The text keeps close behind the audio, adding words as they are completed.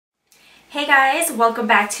Hey guys, welcome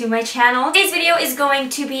back to my channel. Today's video is going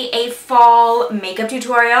to be a fall makeup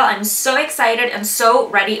tutorial. I'm so excited and so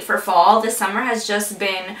ready for fall. This summer has just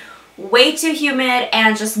been way too humid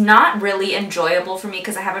and just not really enjoyable for me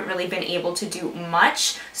because I haven't really been able to do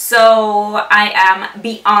much. So I am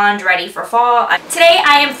beyond ready for fall. Today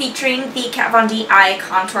I am featuring the KVD Eye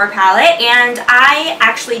Contour Palette, and I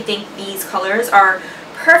actually think these colors are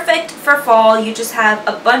perfect for fall. You just have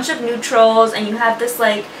a bunch of neutrals and you have this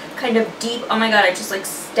like kind of deep, oh my god, I just like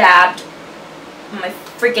stabbed my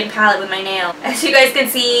freaking palette with my nail. As you guys can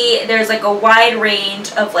see, there's like a wide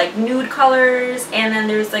range of like nude colors, and then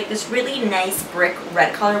there's like this really nice brick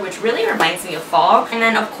red color which really reminds me of fall. And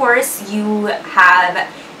then of course you have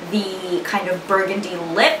the kind of burgundy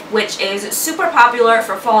lip, which is super popular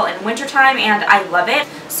for fall and winter time, and I love it.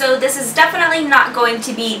 So this is definitely not going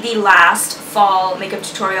to be the last fall makeup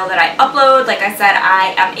tutorial that I upload. Like I said,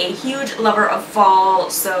 I am a huge lover of fall,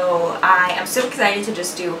 so I am so excited to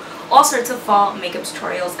just do all sorts of fall makeup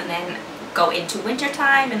tutorials and then go into winter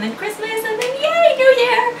time and then Christmas and then yay, New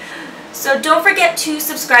Year! So don't forget to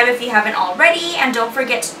subscribe if you haven't already, and don't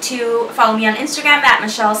forget to follow me on Instagram at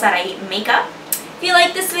michellesarahi makeup. If you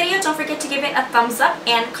like this video, don't forget to give it a thumbs up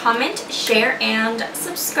and comment, share, and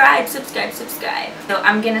subscribe. So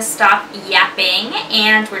I'm gonna stop yapping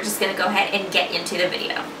and we're just gonna go ahead and get into the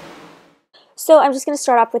video. So I'm just going to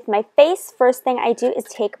start off with my face. First thing I do is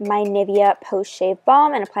take my Nivea Post Shave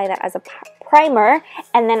Balm and apply that as a primer,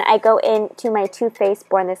 and then I go into my Too Faced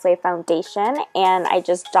Born This Way foundation and I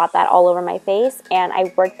just dot that all over my face, and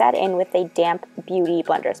I work that in with a damp beauty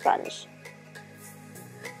blender sponge.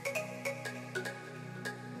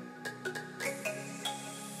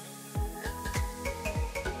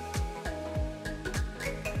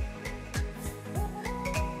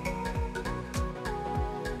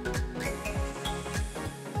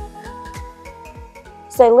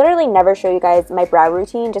 So I literally never show you guys my brow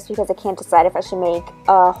routine just because I can't decide if I should make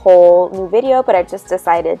a whole new video, but I just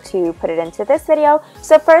decided to put it into this video.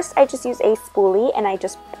 So first I just use a spoolie and I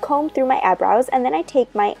just comb through my eyebrows, and then I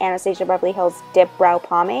take my Anastasia Beverly Hills DipBrown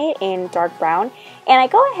pomade in dark brown and I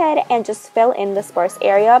go ahead and just fill in the sparse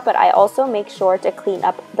area, but I also make sure to clean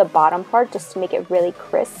up the bottom part just to make it really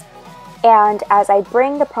crisp. And as I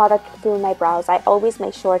bring the product through my brows, I always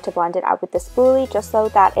make sure to blend it out with the spoolie just so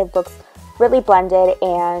that it looks really blended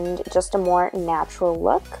and just a more natural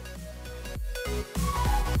look.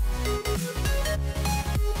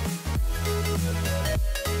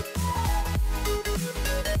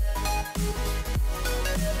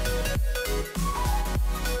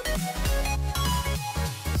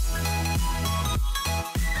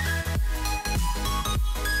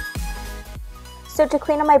 So to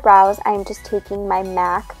clean up my brows, I'm just taking my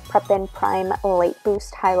MAC Prep and Prime Light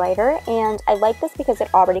Boost highlighter, and I like this because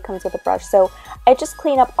it already comes with a brush, so I just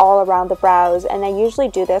clean up all around the brows. And I usually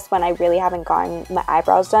do this when I really haven't gotten my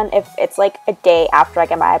eyebrows done. If it's like a day after I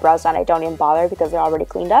get my eyebrows done, I don't even bother because they're already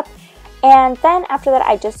cleaned up. And then after that,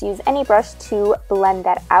 I just use any brush to blend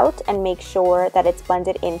that out and make sure that it's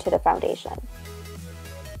blended into the foundation.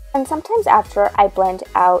 And sometimes after I blend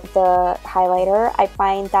out the highlighter, I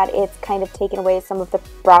find that it's kind of taken away some of the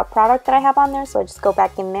brow product that I have on there, so I just go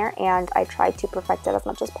back in there and I try to perfect it as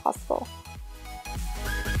much as possible.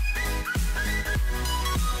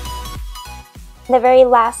 The very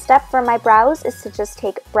last step for my brows is to just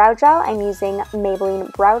take brow gel. I'm using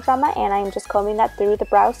Maybelline Brow Drama, and I'm just combing that through the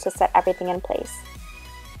brows to set everything in place.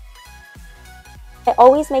 I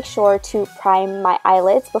always make sure to prime my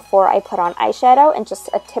eyelids before I put on eyeshadow, and just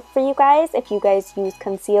a tip for you guys, if you guys use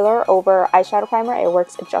concealer over eyeshadow primer, it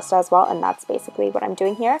works just as well, and that's basically what I'm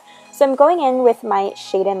doing here. So I'm going in with my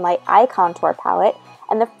Shade and Light Eye Contour Palette,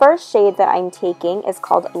 and the first shade that I'm taking is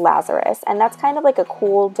called Lazarus, and that's kind of like a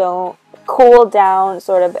cool down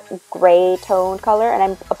sort of gray tone color, and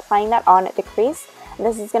I'm applying that on the crease, and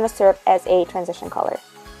this is going to serve as a transition color.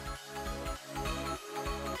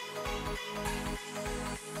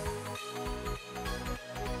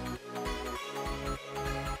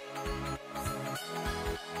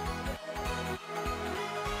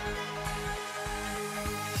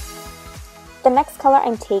 The next color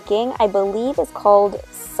I'm taking, I believe, is called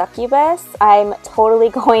Succubus. I'm totally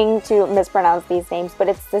going to mispronounce these names, but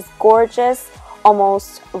it's this gorgeous,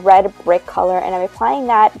 almost red brick color, and I'm applying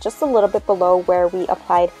that just a little bit below where we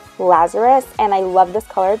applied Lazarus. And I love this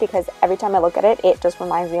color because every time I look at it, it just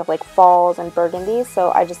reminds me of like falls and burgundy,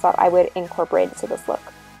 so I just thought I would incorporate it to this look.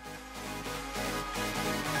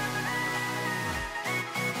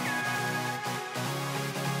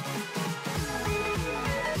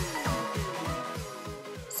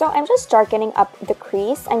 So I'm just darkening up the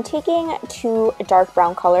crease. I'm taking two dark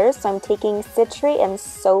brown colors. So I'm taking Citrus and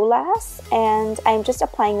Solace, and I'm just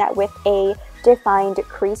applying that with a defined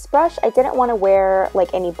crease brush. I didn't want to wear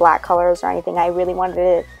like any black colors or anything. I really wanted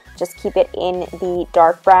to just keep it in the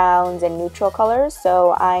dark browns and neutral colors.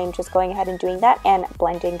 So I'm just going ahead and doing that and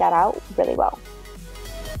blending that out really well.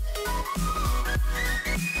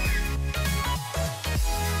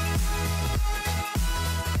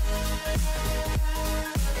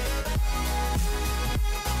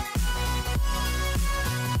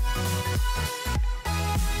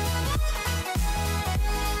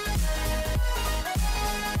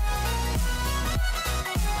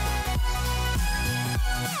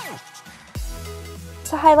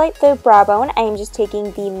 To highlight the brow bone, I am just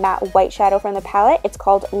taking the matte white shadow from the palette. It's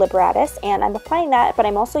called Liberatus, and I'm applying that, but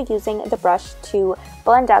I'm also using the brush to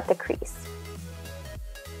blend out the crease.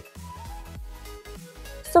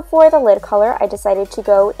 So for the lid color, I decided to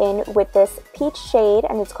go in with this peach shade,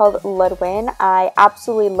 and it's called Ludwin. I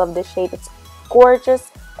absolutely love this shade. It's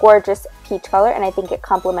gorgeous, gorgeous peach color, and I think it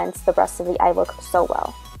complements the rest of the eye look so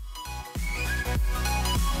well.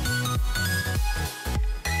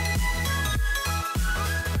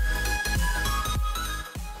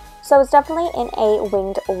 So I was definitely in a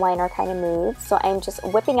winged liner kind of mood, so I'm just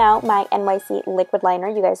whipping out my NYC liquid liner.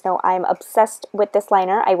 You guys know I'm obsessed with this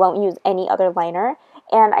liner. I won't use any other liner.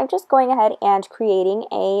 And I'm just going ahead and creating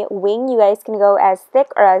a wing. You guys can go as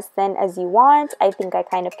thick or as thin as you want. I think I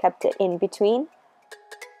kind of kept it in between.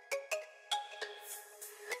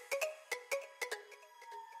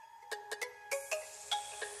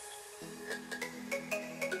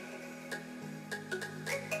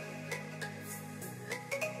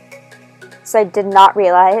 So I did not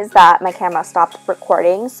realize that my camera stopped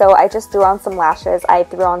recording, so I just threw on some lashes. I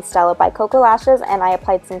threw on Stella by Koko lashes, and I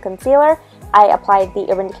applied some concealer. I applied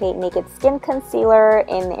the Urban Decay Naked Skin Concealer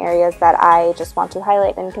in the areas that I just want to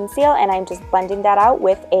highlight and conceal, and I'm just blending that out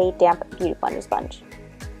with a damp Beauty Blender sponge.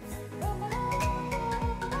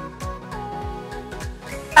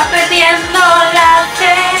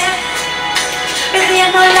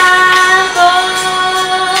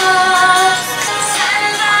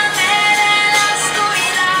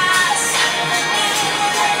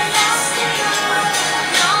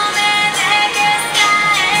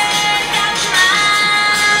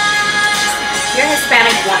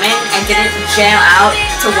 Hispanic woman and didn't jam out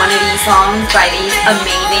to one of these songs by these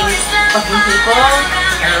amazing fucking people,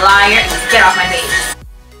 you're a liar. Get off my face.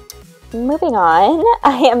 Moving on,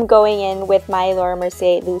 I am going in with my Laura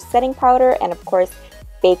Mercier loose setting powder and of course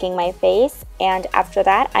baking my face, and after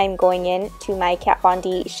that I'm going in to my Kat Von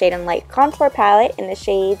D Shade and Light Contour Palette in the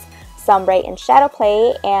shades Sombre and Shadow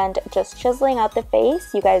Play, and just chiseling out the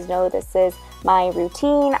face. You guys know this is my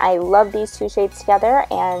routine. I love these two shades together,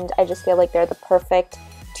 and I just feel like they're the perfect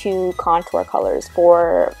two contour colors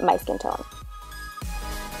for my skin tone.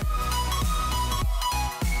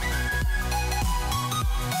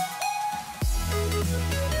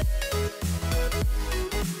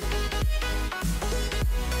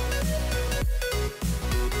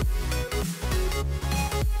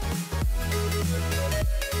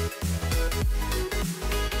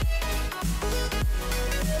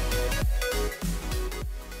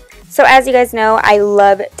 So as you guys know, I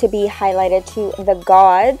love to be highlighted to the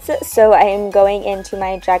gods, so I am going into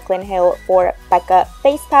my Jaclyn Hill for Becca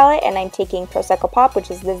face palette, and I'm taking Prosecco Pop, which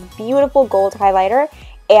is this beautiful gold highlighter,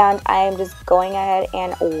 and I am just going ahead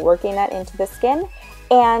and working that into the skin.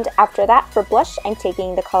 And after that, for blush, I'm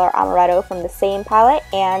taking the color Amaretto from the same palette,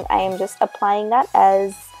 and I am just applying that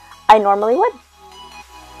as I normally would.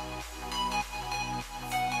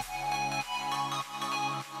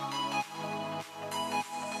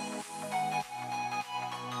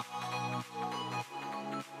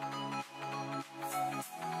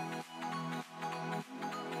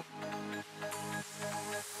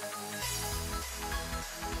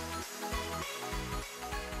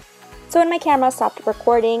 So when my camera stopped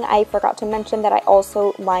recording, I forgot to mention that I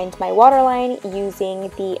also lined my waterline using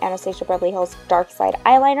the Anastasia Beverly Hills Dark Side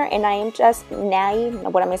eyeliner, and I am just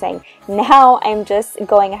Now I'm just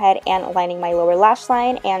going ahead and lining my lower lash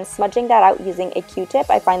line and smudging that out using a Q-tip.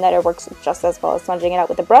 I find that it works just as well as smudging it out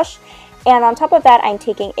with a brush. And on top of that, I'm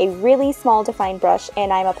taking a really small defined brush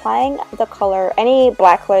and I'm applying the color, any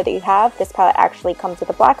black color that you have. This palette actually comes with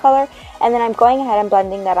a black color. And then I'm going ahead and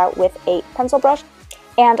blending that out with a pencil brush.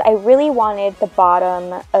 And I really wanted the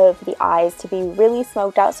bottom of the eyes to be really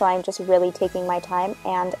smoked out, so I'm just really taking my time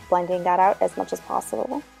and blending that out as much as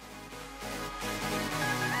possible.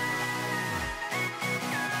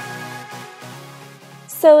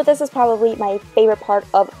 So this is probably my favorite part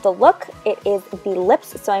of the look. It is the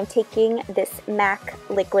lips. So I'm taking this MAC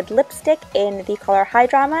liquid lipstick in the color High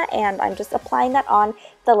Drama, and I'm just applying that on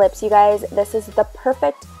the lips. You guys, this is the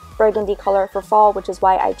perfect burgundy color for fall, which is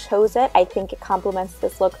why I chose it. I think it complements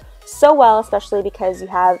this look so well, especially because you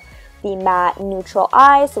have the matte neutral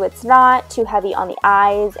eye, so it's not too heavy on the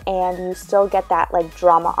eyes, and you still get that like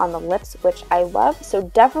drama on the lips, which I love. So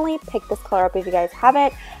definitely pick this color up if you guys have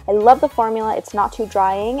it. I love the formula. It's not too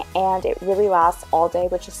drying, and it really lasts all day,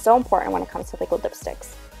 which is so important when it comes to liquid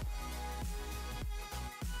lipsticks.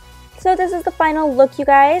 So this is the final look, you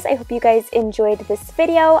guys. I hope you guys enjoyed this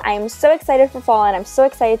video. I am so excited for fall, and I'm so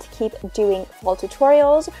excited to keep doing fall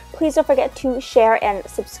tutorials. Please don't forget to share and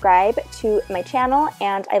subscribe to my channel,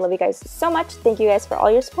 and I love you guys so much. Thank you guys for all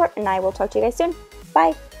your support, and I will talk to you guys soon.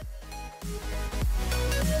 Bye!